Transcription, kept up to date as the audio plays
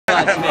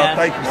much, man.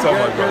 Thank you so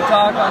much, Your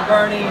talk on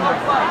Bernie,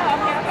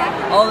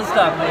 all the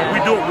stuff, man.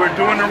 We're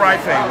doing the right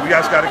thing. We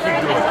just got to keep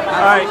doing it.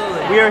 All right,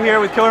 we are here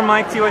with Killer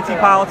Mike, TYT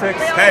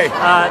Politics. Hey.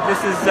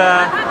 This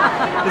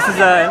is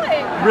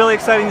really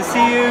exciting to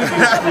see you.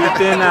 You've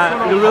been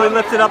you really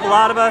lifted up a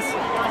lot of us.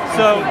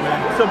 So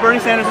Bernie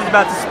Sanders is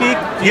about to speak.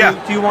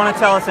 Do you want to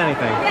tell us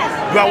anything?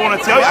 Do I want to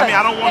tell you? I mean,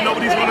 I don't want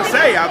nobody's going to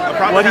say.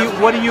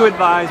 What do you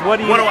advise? What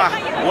do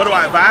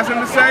I advise him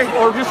to say?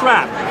 Or just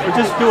rap? Or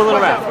just do a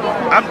little rap?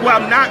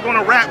 I'm not going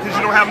to rap because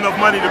you don't have enough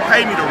money to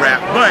pay me to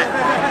rap. But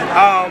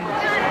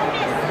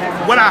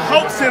what I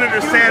hope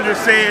Senator Sanders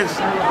says.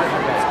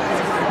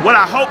 What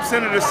I hope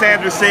Senator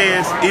Sanders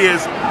says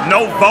is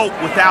no vote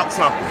without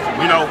something.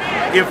 You know,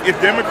 if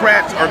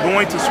Democrats are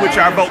going to switch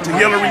our vote to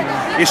Hillary,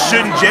 it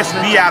shouldn't just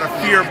be out of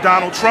fear of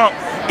Donald Trump.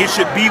 It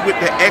should be with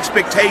the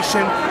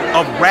expectation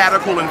of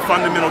radical and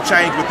fundamental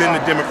change within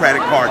the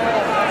Democratic Party.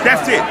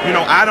 That's it. You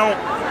know, I don't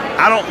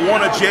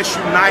want to just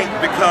unite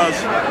because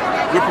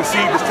we're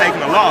perceived as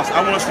taking a loss. I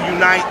want us to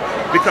unite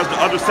because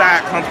the other side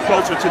comes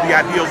closer to the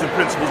ideals and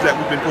principles that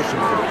we've been pushing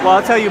for. Well,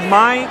 I'll tell you,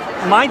 my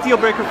deal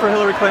breaker for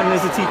Hillary Clinton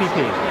is the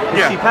TPP.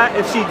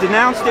 If she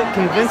denounced it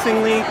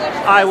convincingly,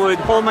 I would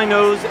hold my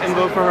nose and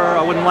vote for her.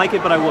 I wouldn't like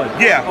it, but I would.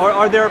 Yeah. Or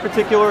are there a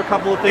particular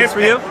couple of things for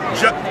you?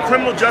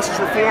 Criminal justice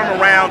reform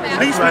around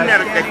policemen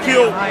that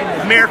kill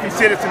American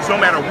citizens, no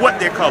matter what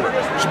their color,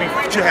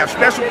 should have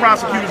special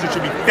prosecutors and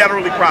should be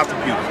federally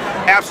prosecuted.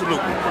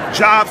 Absolutely.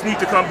 Jobs need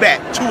to come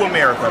back to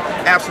America.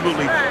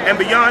 Absolutely. And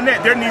beyond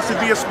that, there needs to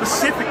be a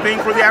specific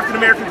thing for the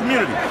African-American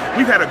community.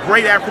 We've had a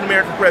great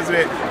African-American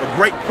president, a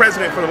great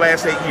president for the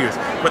last 8 years.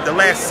 But the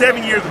last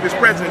 7 years of his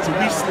presidency,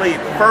 we've slid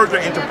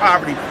further into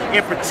poverty,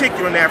 in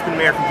particular in the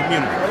African-American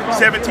community.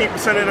 17%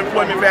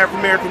 unemployment for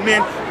African-American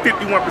men,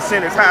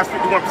 51%, as high as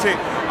 51%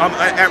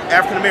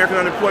 African-American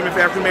unemployment for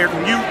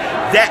African-American youth.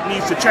 That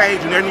needs to change,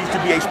 and there needs to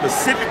be a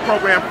specific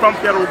program from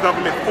federal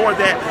government for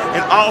that,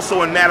 and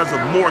also in matters of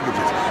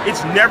mortgages.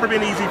 It's never been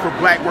easy for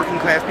black working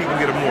class people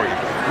to get a mortgage.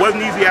 It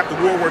wasn't easy after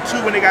World War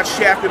II when they got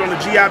shafted on the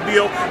GI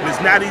Bill, and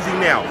it's not easy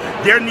now.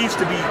 There needs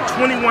to be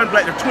 21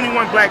 black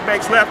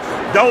banks left.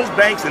 Those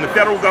banks and the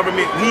federal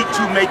government need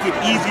to make it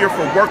easier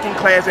for working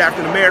class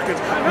African Americans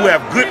who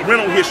have good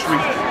rental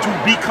history to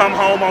become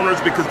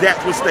homeowners, because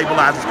that's what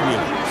stabilizes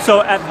communities.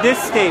 So at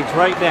this stage,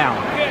 right now,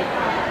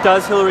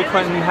 does Hillary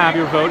Clinton have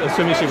your vote,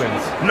 assuming she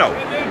wins? No.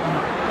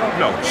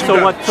 No. So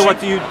what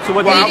do you do?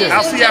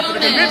 I'll see after the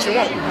convention,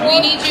 won't we? We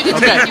need you to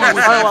okay. All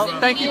right, well,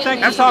 thank you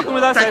for talking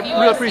with us. I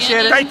really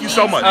appreciate it. Thank you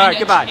so much. All right,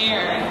 goodbye.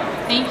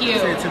 Thank you.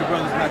 Say it to the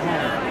brothers back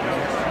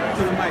home.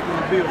 To the mic in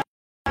the building.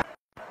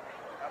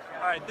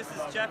 All right, this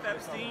is Jeff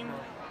Epstein,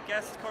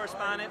 guest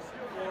correspondent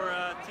for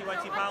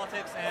TYT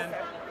Politics, and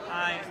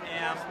I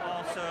am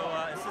also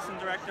assistant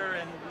director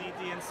and lead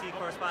DNC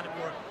correspondent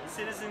for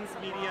Citizens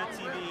Media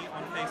TV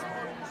on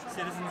Facebook.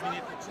 Citizens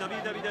Media,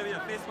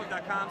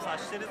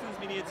 www.facebook.com/Citizens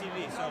Media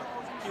TV. So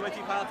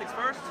TYT Politics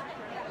first,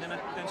 and then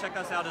check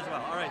us out as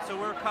well. All right, so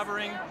we're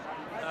covering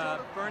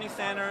Bernie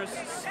Sanders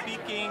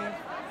speaking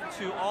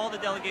to all the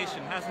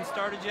delegation. Hasn't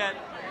started yet,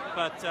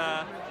 but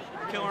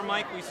Killer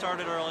Mike, we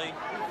started early.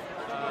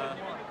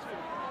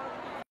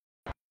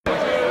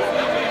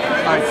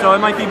 All right, so it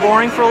might be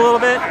boring for a little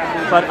bit,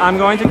 but I'm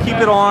going to keep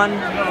it on.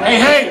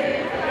 Hey!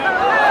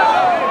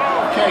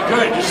 Okay,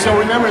 good. Just so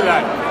remember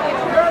that.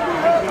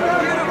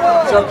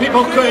 So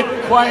people could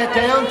quiet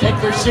down, take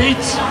their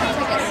seats.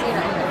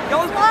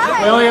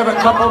 We only have a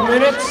couple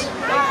minutes.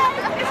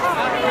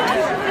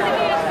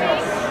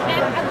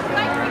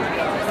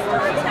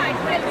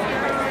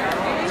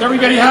 Does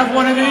everybody have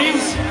one of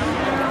these?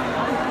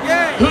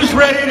 Who's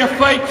ready to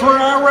fight for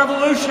our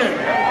revolution?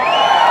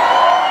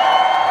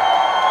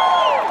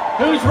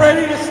 Who's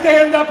ready to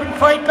stand up and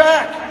fight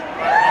back?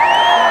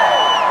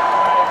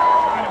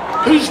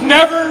 Who's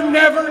never,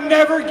 never,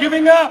 never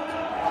giving up?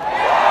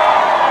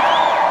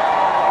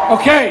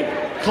 Okay,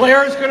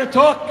 Claire is going to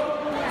talk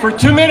for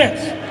 2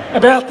 minutes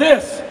about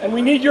this, and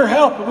we need your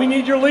help, and we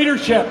need your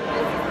leadership.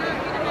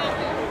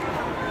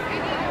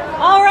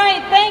 All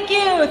right, thank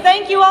you.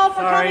 Thank you all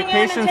for coming in and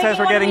patience taking as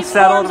we're one of getting these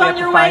settled. forms We on have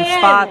to your find way in.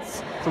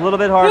 spots. It's a little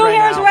bit hard Who right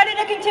here is now. ready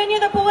to continue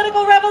the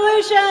political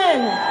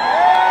revolution?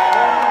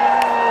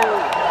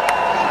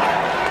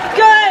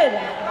 Good.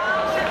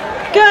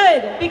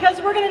 Good,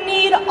 because we're going to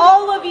need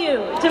all of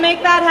you to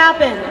make that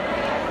happen.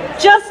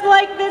 Just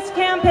like this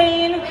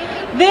campaign,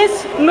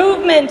 this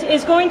movement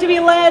is going to be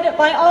led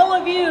by all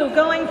of you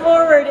going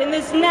forward in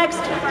this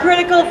next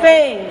critical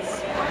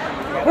phase.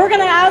 We're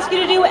going to ask you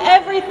to do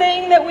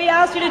everything that we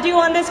asked you to do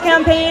on this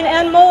campaign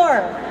and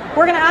more.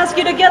 We're going to ask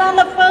you to get on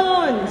the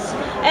phones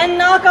and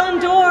knock on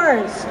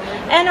doors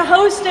and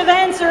host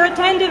events or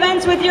attend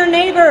events with your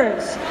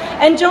neighbors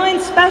and join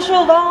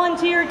special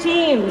volunteer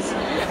teams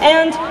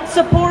and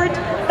support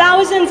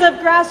thousands of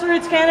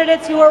grassroots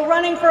candidates who are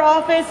running for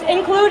office,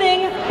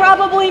 including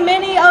probably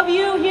many of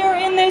you here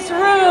in this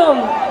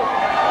room,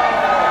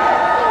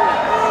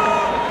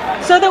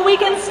 so that we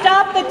can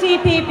stop the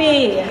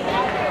TPP,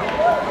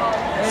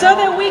 so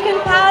that we can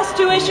pass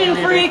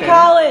tuition-free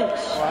college,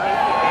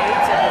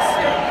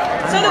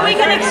 so that we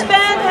can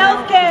expand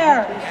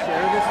healthcare,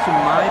 Share this to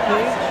my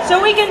page.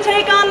 so we can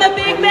take on the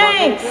big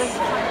banks,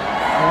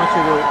 I want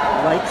you to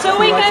like so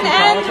we can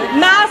TYT end Politics.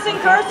 mass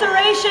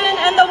incarceration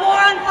and the war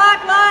on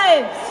Black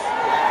lives,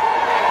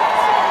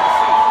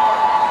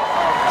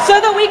 so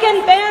that we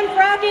can ban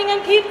fracking and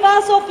keep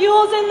fossil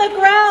fuels in the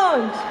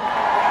ground,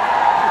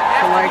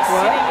 Like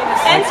what?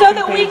 and so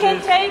that we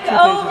can take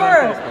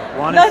over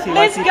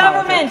this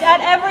government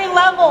at every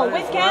level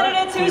with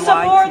candidates who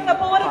support the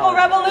political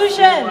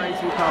revolution.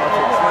 TYT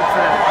Politics. What's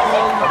that?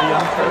 The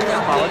Young Turks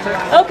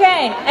Politics?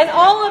 Okay, and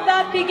all of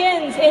that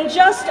begins in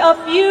just a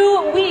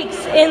few weeks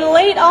in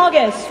late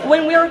August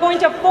when we are going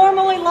to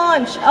formally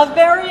launch a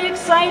very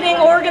exciting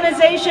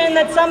organization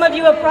that some of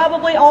you have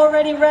probably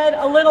already read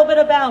a little bit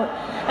about,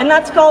 and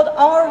that's called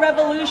Our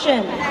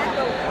Revolution.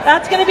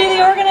 That's going to be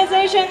the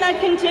organization that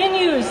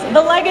continues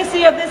the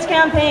legacy of this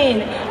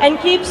campaign and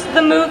keeps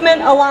the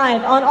movement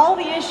alive on all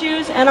the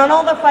issues and on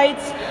all the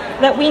fights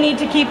that we need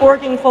to keep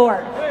working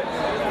for.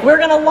 We're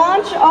going to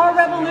launch Our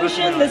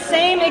Revolution the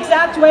same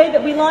exact way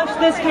that we launched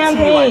this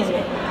campaign,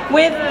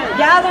 with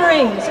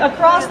gatherings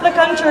across the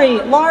country,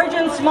 large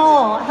and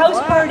small, house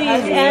parties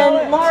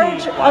and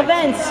large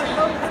events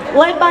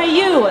led by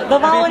you, the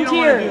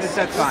volunteers.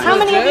 How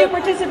many of you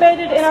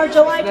participated in our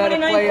July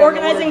 29th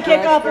organizing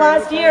kickoff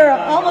last year,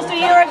 almost a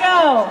year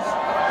ago?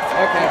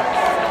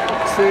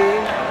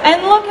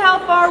 And look how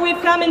far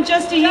we've come in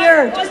just a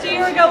year. Just a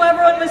year ago,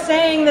 everyone was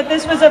saying that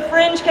this was a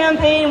fringe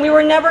campaign. We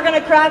were never going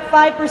to crack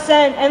 5%.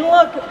 And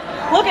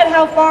look at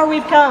how far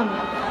we've come.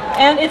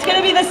 And it's going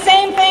to be the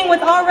same thing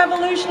with Our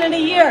Revolution in a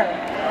year.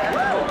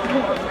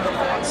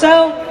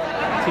 So,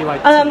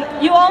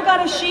 you all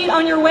got a sheet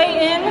on your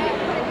way in.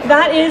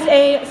 That is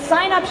a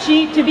sign-up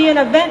sheet to be an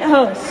event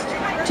host,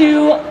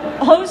 to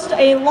host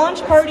a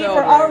launch party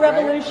for Our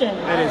Revolution.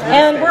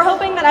 And we're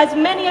hoping that as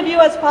many of you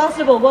as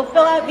possible will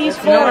fill out these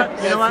forms.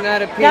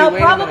 Now,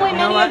 probably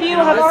many of you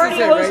have already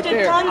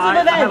hosted tons of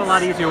events. I have a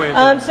lot easier way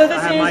of so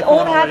this is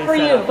old hat for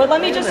you. But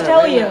let me just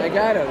tell you,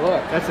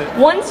 That's it.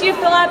 once you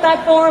fill out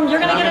that form, you're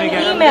going to get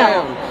an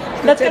email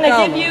that's going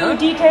to give you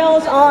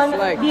details on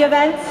the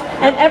events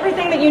and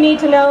everything that you need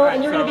to know,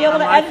 and you're going to be able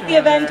to edit the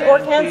event or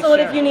cancel it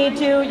if you need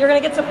to. You're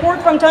going to get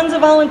support from tons of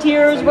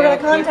volunteers. We're going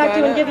to contact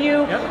you and give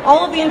you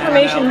all of the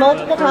information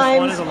multiple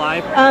times,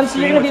 so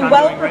you're going to be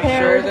well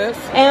prepared,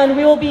 and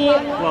we will be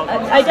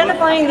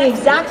identifying the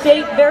exact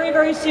date very,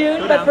 very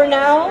soon. But for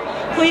now,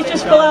 please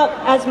just fill out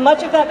as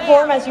much of that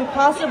form as you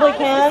possibly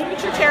can,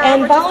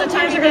 and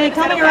volunteers are going to be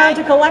coming around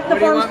to collect the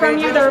forms from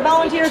you. There are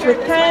volunteers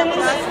with pens,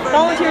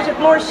 volunteers with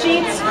more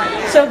sheets.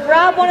 So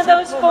grab one of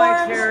those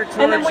forms,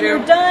 and then when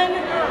you're done,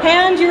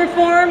 hand your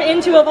form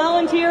into a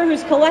volunteer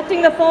who's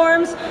collecting the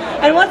forms.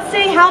 And let's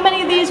see how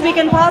many of these we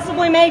can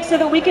possibly make so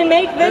that we can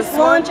make this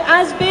launch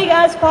as big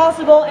as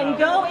possible and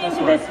go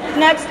into this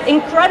next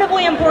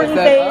incredibly important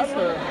phase,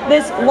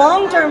 this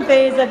long-term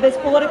phase of this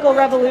political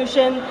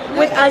revolution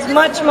with as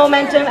much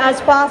momentum as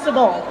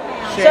possible.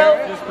 So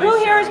who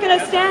here is going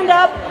to stand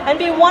up and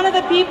be one of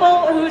the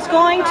people who's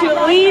going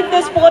to lead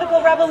this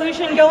political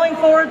revolution going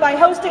forward by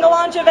hosting a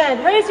launch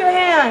event? Raise your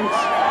hand.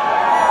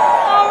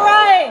 All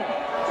right.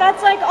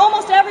 That's like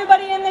almost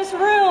everybody in this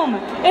room.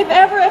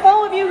 If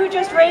all of you who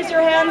just raised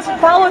your hands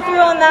follow through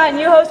on that and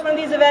you host one of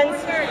these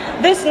events,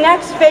 this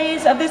next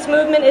phase of this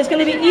movement is going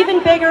to be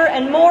even bigger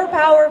and more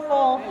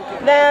powerful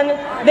than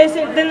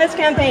this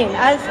campaign.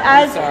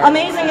 As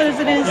amazing as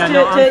it is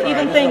to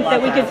even think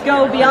that we could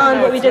go beyond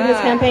what we did in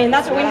this campaign,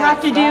 that's what we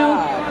have to do.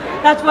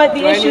 That's what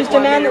the issues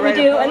demand that we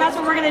do, and that's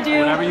what we're going to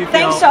do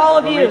thanks to all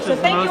of you. So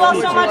thank you all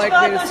so much. Fill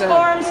out those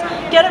forms,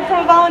 get it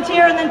from a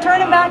volunteer, and then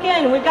turn them back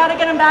in. We've got to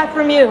get them back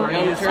from you.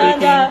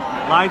 And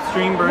live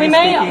stream, Bernie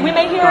we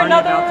may hear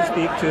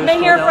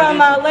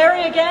from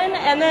Larry again,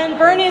 and then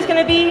Bernie is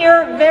going to be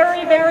here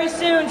very, very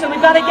soon. So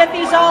we've got to get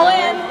these all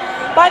in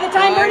by the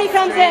time Bernie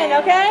comes in.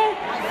 Okay?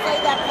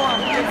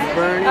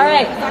 Bernie. All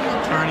right.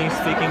 Bernie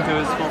speaking to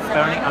his full,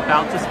 Bernie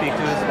about to speak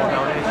to his full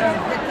delegation.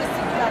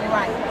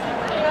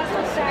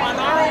 On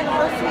our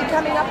anniversary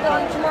coming up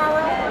on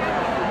tomorrow,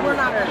 we're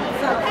not going to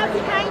celebrate.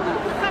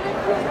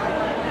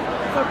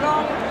 So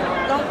don't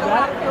go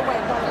out of your way.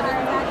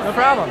 No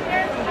problem.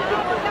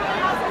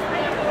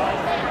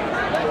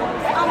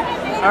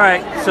 All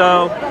right,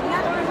 so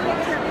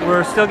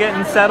we're still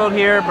getting settled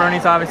here.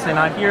 Bernie's obviously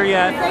not here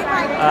yet.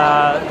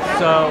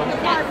 So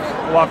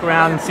we'll walk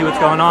around and see what's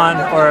going on,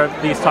 or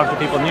at least talk to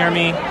people near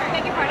me.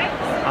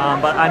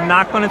 But I'm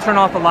not going to turn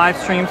off the live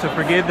stream, so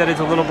forgive that it's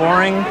a little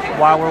boring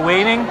while we're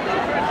waiting.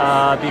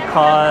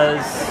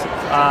 Because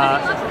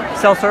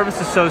cell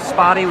service is so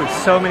spotty with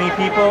so many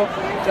people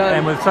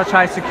and with such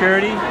high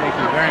security. Thank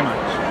you very much.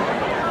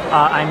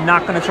 I'm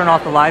not going to turn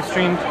off the live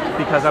stream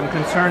because I'm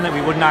concerned that we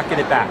would not get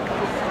it back.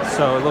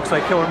 So it looks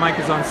like Killer Mike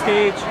is on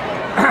stage.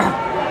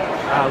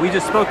 We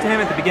just spoke to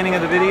him at the beginning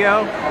of the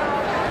video.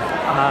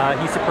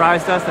 He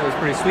surprised us. That was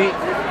pretty sweet.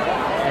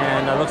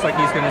 And it looks like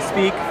he's going to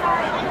speak.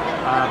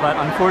 But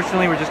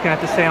unfortunately, we're just going to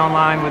have to stay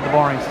online with the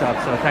boring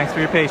stuff. So thanks for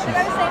your patience.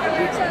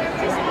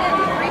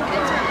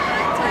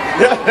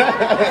 You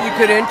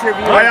could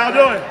interview. How y'all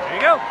doing? There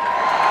you go.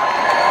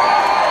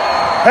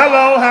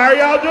 Hello, how are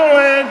y'all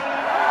doing?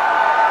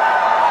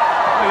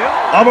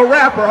 I'm a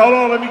rapper. Hold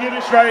on, let me get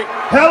it straight.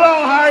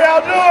 Hello, how are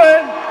y'all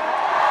doing?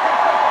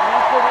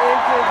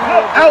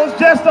 Look, I was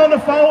just on the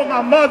phone with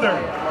my mother,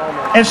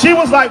 and she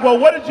was like, well,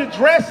 what did you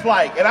dress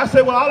like? And I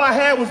said, well, all I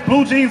had was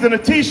blue jeans and a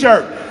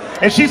t-shirt.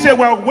 And she said,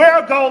 well,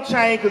 wear a gold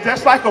chain, because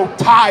that's like a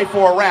tie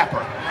for a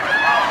rapper.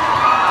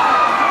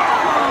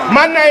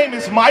 My name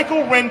is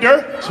Michael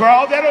Render, for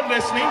all that are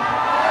listening.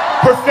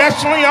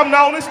 Professionally, I'm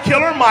known as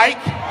Killer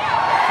Mike.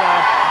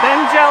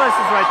 Ben Jealous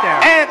is right there.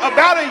 And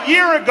about a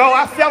year ago,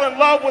 I fell in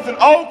love with an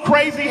old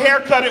crazy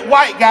haircutted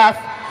white guy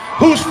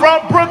who's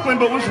from Brooklyn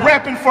but was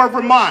repping for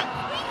Vermont.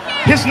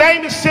 His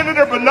name is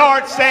Senator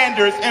Bernard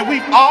Sanders, and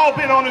we've all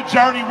been on a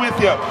journey with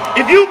him.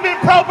 If you've been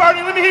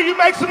pro-Bernie, let me hear you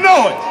make some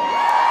noise.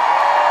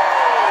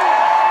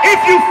 If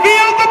you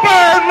feel the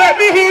burn, let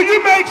me hear you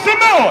make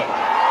some noise.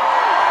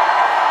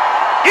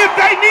 If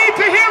they need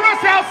to hear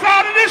us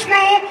outside of this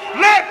room,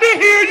 let me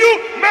hear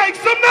you make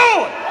some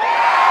noise.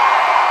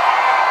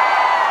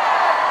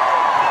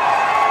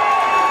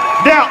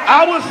 Now,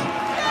 I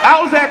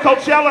was at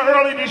Coachella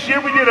early this year.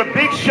 We did a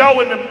big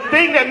show, and the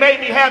thing that made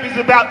me happy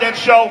about that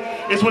show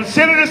is when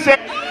Senator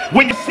said,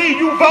 when you see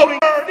you voting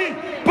Bernie,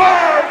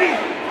 Bernie,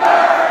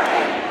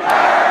 Bernie,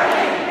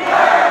 Bernie,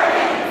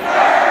 Bernie, Bernie,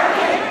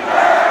 Bernie,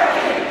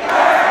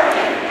 Bernie,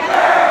 Bernie,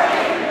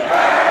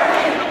 Bernie,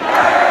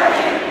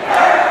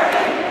 Bernie,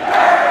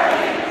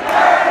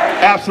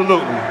 Bernie.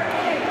 Absolutely.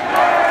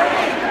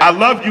 I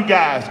love you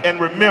guys,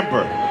 and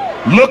remember,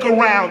 look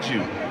around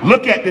you.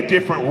 Look at the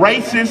different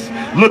races,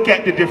 look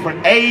at the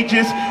different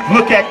ages,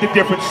 look at the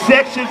different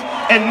sections,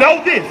 and know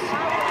this,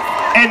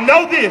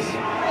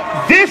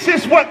 this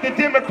is what the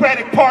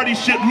Democratic Party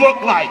should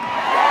look like.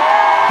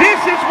 This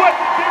is what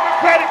the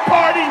Democratic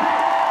Party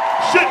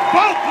should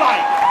vote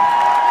like.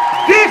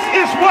 This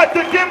is what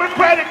the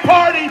Democratic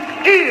Party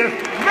is.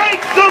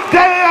 Make some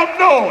damn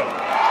noise.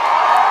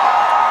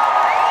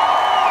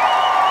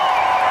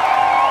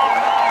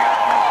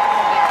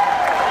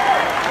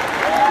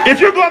 If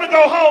you're going to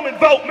go home and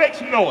vote, make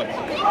some noise.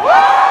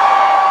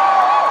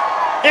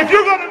 If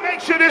you're going to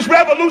make sure this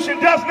revolution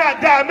does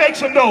not die, make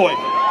some noise.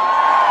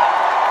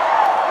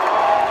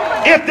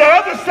 If the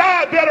other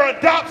side better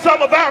adopt some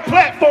of our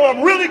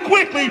platform really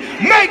quickly,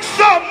 make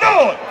some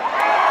noise.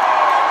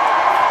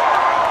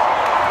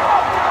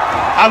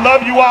 I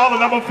love you all,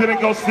 and I'm going to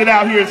go sit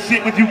out here and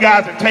sit with you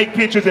guys and take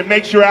pictures and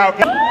make sure our...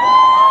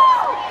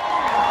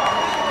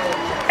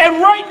 And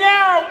right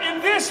now,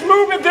 in this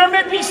movement, there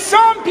may be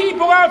some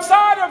people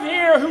outside of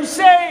here who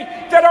say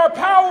that our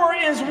power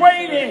is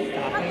waning.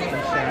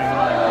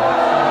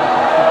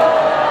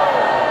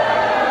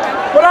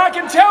 But I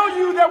can tell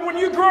you that when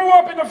you grow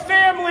up in a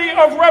family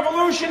of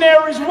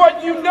revolutionaries,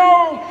 what you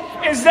know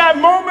is that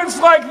moments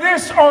like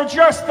this are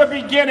just the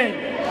beginning.